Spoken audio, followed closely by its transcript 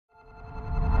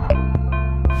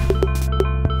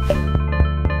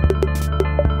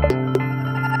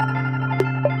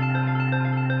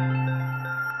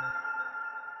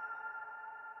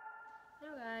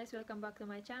back to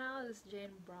my channel. This is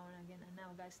JeanBraun again. And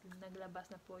now guys,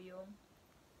 naglabas na po yung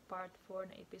part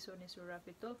 4 na episode ni Sir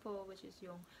Rafi Tulfo, which is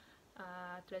yung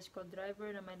tricycle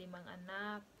driver na may 5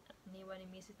 anak, niwan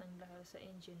ni Mrs. ng dahil sa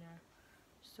engineer.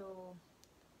 So,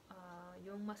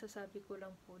 yung masasabi ko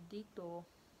lang po dito,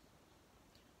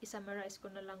 isummarize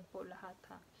ko na lang po lahat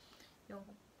ha. Yung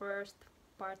first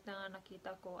part na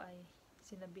nakita ko ay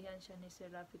sinabihan siya ni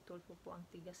Sir Rafi Tulfo po ang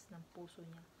tigas ng puso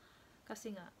niya.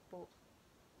 Kasi nga po,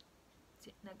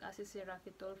 nag-assist si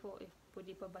Rafi Tulfo if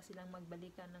pwede pa ba silang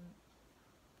magbalikan ng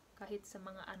kahit sa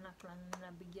mga anak lang na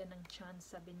bigyan ng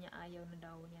chance. Sabi niya ayaw na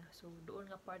daw niya. So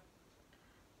doon nga part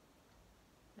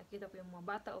nakita ko yung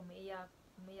mga bata umiiyak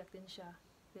din siya,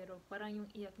 pero parang yung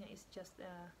iyak niya is just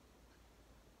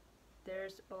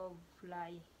tears of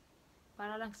lie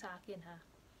para lang sa akin ha,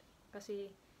 kasi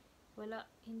wala,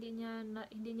 hindi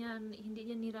niya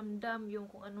niramdam yung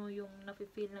kung ano yung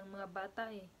nafe-feel ng mga bata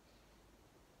eh.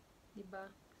 Diba?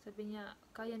 Sabi niya,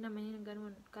 kaya naman yun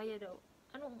ganun. Kaya daw.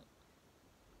 Anong,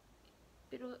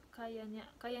 pero kaya niya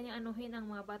anuhin ang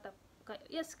mga bata.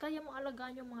 Yes, kaya mo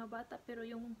alagaan yung mga bata, pero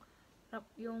yung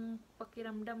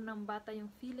pakiramdam ng bata, yung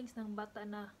feelings ng bata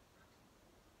na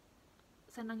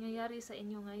sa nangyayari sa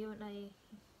inyo ngayon ay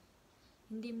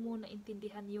hindi mo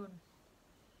naintindihan yun.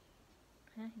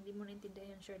 Ha? Hindi mo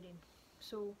naintindihan yun, Sherlyn.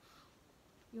 So,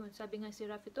 yun, sabi nga si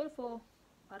Rafi Tulfo,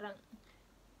 parang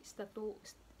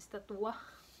estatwa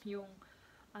yung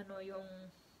yung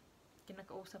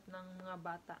kinakausap ng mga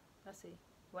bata kasi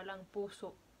walang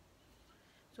puso.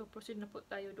 So proceed na po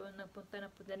tayo doon, napunta na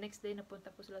po the next day,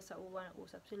 napunta po sila sa uwa,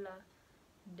 nag-usap sila.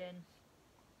 Then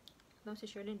doon si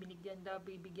Sherlyn bibigyan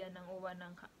ng uwa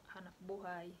ng hanap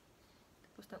buhay.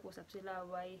 Tapos nag-usap sila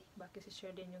bakit si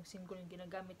Sherlyn yung single yung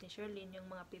ginagamit ni Sherlyn, yung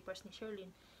mga papers ni Sherlyn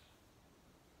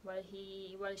while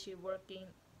she working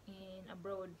in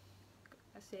abroad.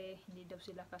 Kasi hindi daw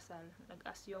sila kasal.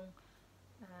 Nag-ask yung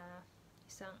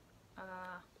isang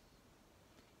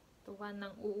tuwan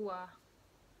ng uwa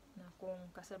na kung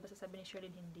kasal ba. Sabi ni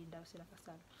Sherlyn hindi daw sila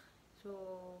kasal. So,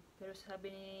 pero sabi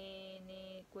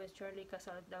ni Kuya Charlie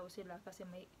kasal daw sila kasi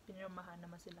may pinirmahan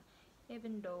naman sila.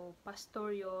 Even though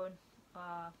pastor yon,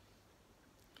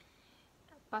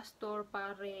 pastor,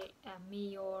 pare,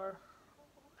 mayor,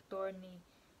 attorney,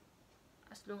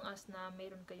 as long as na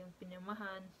mayroon kayong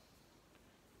pinirmahan,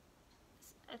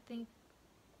 I think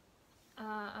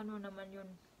ano naman yun,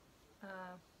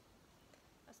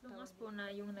 as long as po na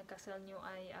yung nagkasal nyo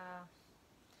ay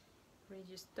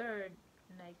registered,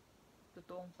 like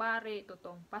totoong pare,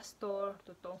 totoong pastor,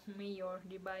 totoong mayor,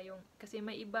 diba? Yung kasi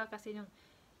may iba kasi yung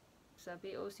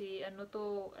sabi si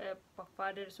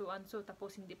father so and so,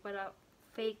 tapos hindi pala,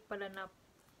 fake pala na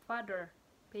father,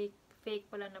 fake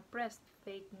pala na priest,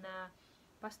 fake na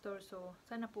pastor. So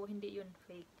sana po hindi yun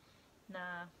fake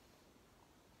na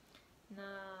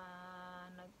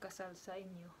nagkasal sa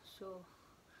inyo. So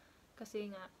kasi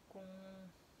nga kung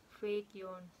fake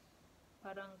yun,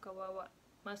 parang kawawa,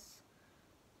 mas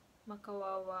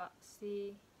makawawa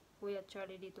si Kuya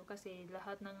Charlie dito kasi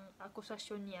lahat ng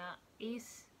akusasyon niya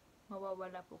is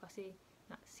mawawala po kasi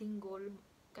single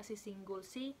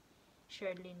si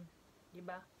Sherlyn, di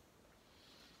ba?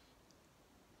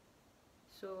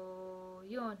 So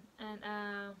yun, and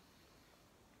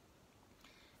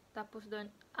tapos doon,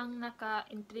 ang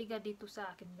naka-intriga dito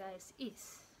sa akin guys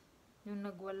is yung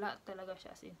nagwala talaga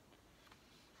siya, as in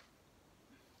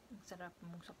ang sarap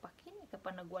mong sapakin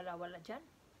kapag nagwala-wala dyan.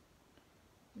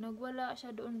 Nagwala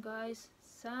siya doon guys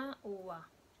sa uwa.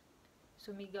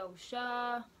 Sumigaw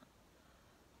siya,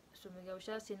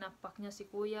 sinapak niya si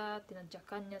kuya,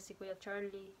 tinadyakan niya si Kuya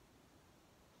Charlie.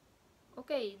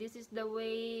 Okay, this is the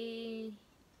way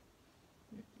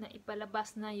na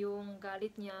ipalabas na yung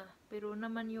galit niya, pero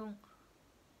naman yung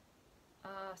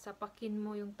sapakin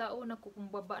mo yung tao,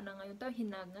 nakukumbaba na nga yung tao,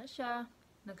 hinanga siya,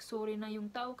 nagsorry na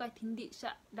yung tao kahit hindi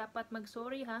siya dapat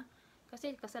magsorry ha,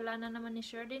 kasi kasalanan naman ni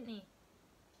Sherlyn eh,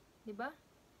 diba?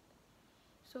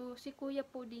 So si kuya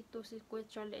po dito, si Kuya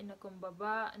Charlie ay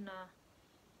nakumbaba na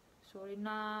sorry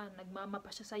na, nagmama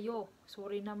pa siya sa'yo,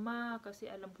 sorry na ma, kasi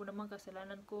alam ko naman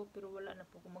kasalanan ko, pero wala na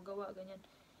po akong magawa, ganyan.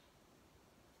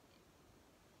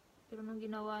 Pero nung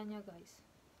ginawa niya guys,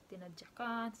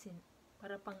 tinadyakan,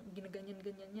 para pang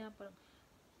ginaganyan-ganyan niya, parang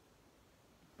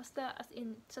basta as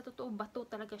in, sa totoo, bato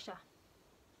talaga siya.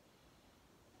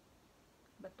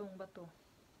 Batong-bato.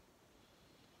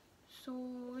 So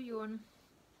yun,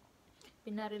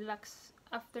 pinarelax,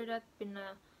 after that,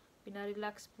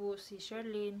 pinarelax po si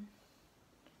Sherlyn,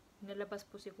 pinalabas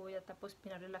po si kuya, tapos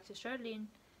pinarelax si Sherlyn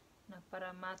na para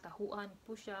matahuan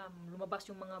po siya, lumabas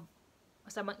yung mga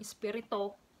masamang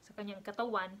espiritu sa kanyang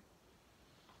katawan.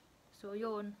 So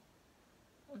yun,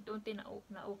 unti-unti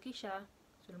na okay siya.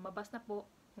 So lumabas na po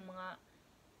yung mga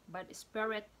bad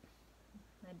spirit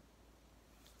na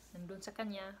nandun sa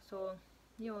kanya. So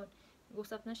yun,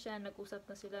 nag-usap na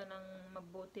sila ng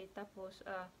mabuti. Tapos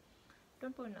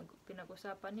doon po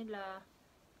pinag-usapan nila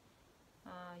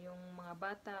yung mga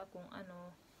bata kung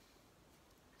ano.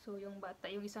 So yung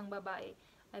isang babae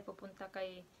ay pupunta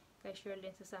kay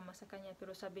Sherlyn, sasama sa kanya,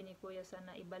 pero sabi ni kuya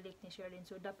sana ibalik ni Sherlyn.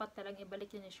 So dapat talang ibalik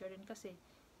niya ni Sherlyn kasi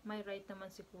may right naman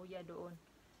si kuya doon.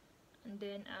 And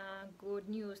then good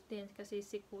news din kasi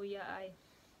si kuya ay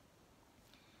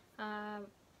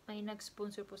may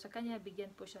nag-sponsor po sa kanya,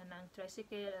 bigyan po siya ng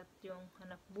tricycle at yung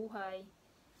hanap buhay.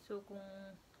 So kung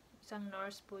isang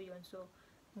nurse po yun. So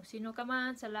kung sino ka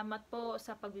man, salamat po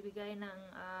sa pagbibigay ng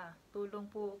tulong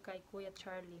po kay Kuya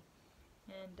Charlie.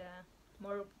 And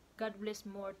God bless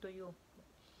more to you.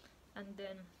 And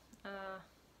then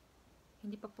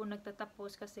hindi pa po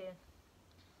nagtatapos kasi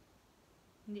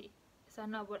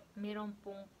sana mayroon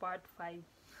pong part 5.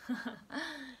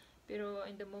 Pero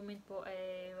in the moment po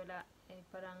wala,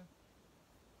 parang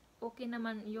okay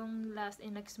naman yung last,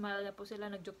 nag-smile na po sila,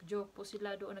 nag-joke po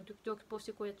sila doon, nag-joke po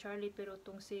si Kuya Charlie, pero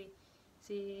tong si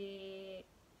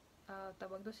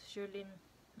tawag doon si Sherlyn,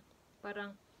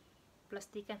 parang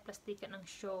plastikan ng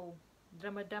show,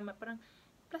 drama, parang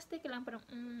plastic lang, parang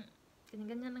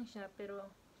ganyan lang siya. Pero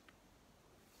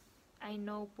I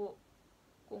know po,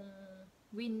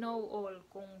 we know all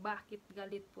kung bakit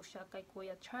galit po siya kay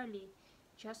Kuya Charlie,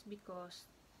 just because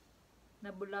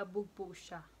nabulabog po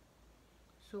siya.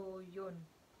 So yun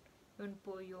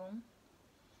po yung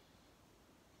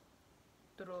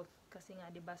truth. Kasi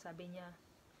nga, diba, sabi niya,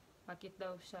 bakit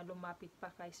daw siya lumapit pa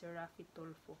kay Sir Rafi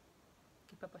Tulfo?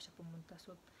 Bakit pa siya pumunta?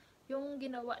 So, yung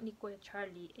ginawa ni Kuya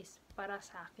Charlie is, para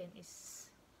sa akin,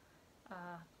 is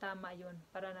tama yun.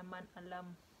 Para naman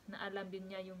alam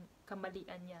din niya yung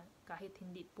kamalian niya, kahit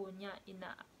hindi po niya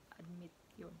ina-admit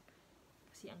yun.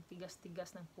 Kasi ang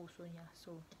tigas-tigas ng puso niya.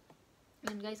 So,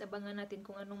 yun guys, abangan natin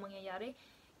kung anong mangyayari.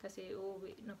 Kasi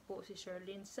uuwi na po si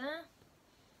Sherlyn sa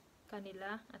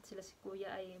kanila, at sila si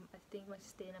kuya ay I think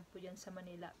mag-stay na po yan sa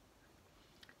Manila.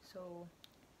 So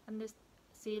unless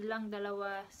silang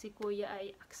dalawa, si kuya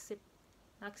ay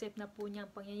accept na po niya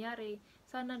ang pangyayari,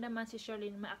 sana naman si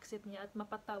Sherlyn ma-accept niya at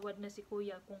mapatawad na si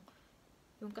kuya kung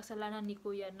yung kasalanan ni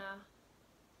kuya na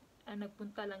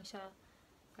nagpunta lang siya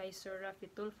kay Sir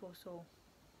Rafi Tulfo. So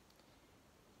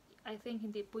I think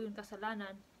hindi po yung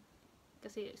kasalanan,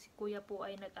 kasi si kuya po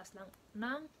ay nag-ask lang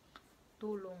ng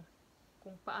tulong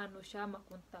kung paano siya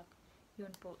makontak. Yun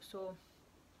po. So,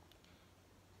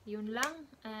 yun lang.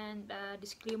 And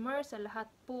disclaimer sa lahat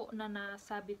po na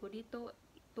nasabi ko dito,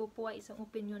 ito po ay isang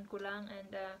opinion ko lang,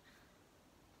 and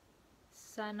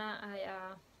sana ay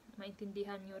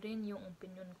maintindihan nyo rin yung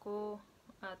opinion ko,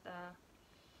 at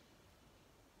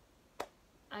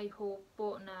I hope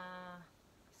po na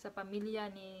sa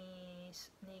pamilya ni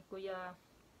Kuya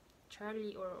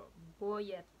Charlie or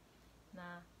Boyet,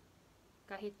 na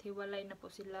kahit hiwalay na po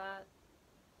sila,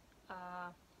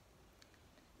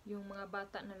 yung mga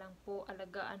bata na lang po,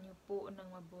 alagaan nyo po ng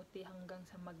mabuti hanggang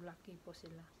sa maglaki po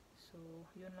sila. So,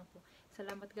 yun lang po.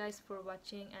 Salamat guys for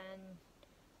watching, and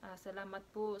salamat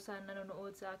po sa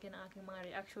nanonood sa akin ang aking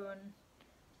mga reaction.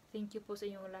 Thank you po sa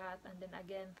inyong lahat, and then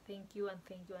again, thank you and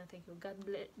thank you and thank you.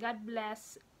 God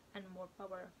bless and more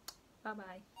power.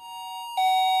 Bye-bye.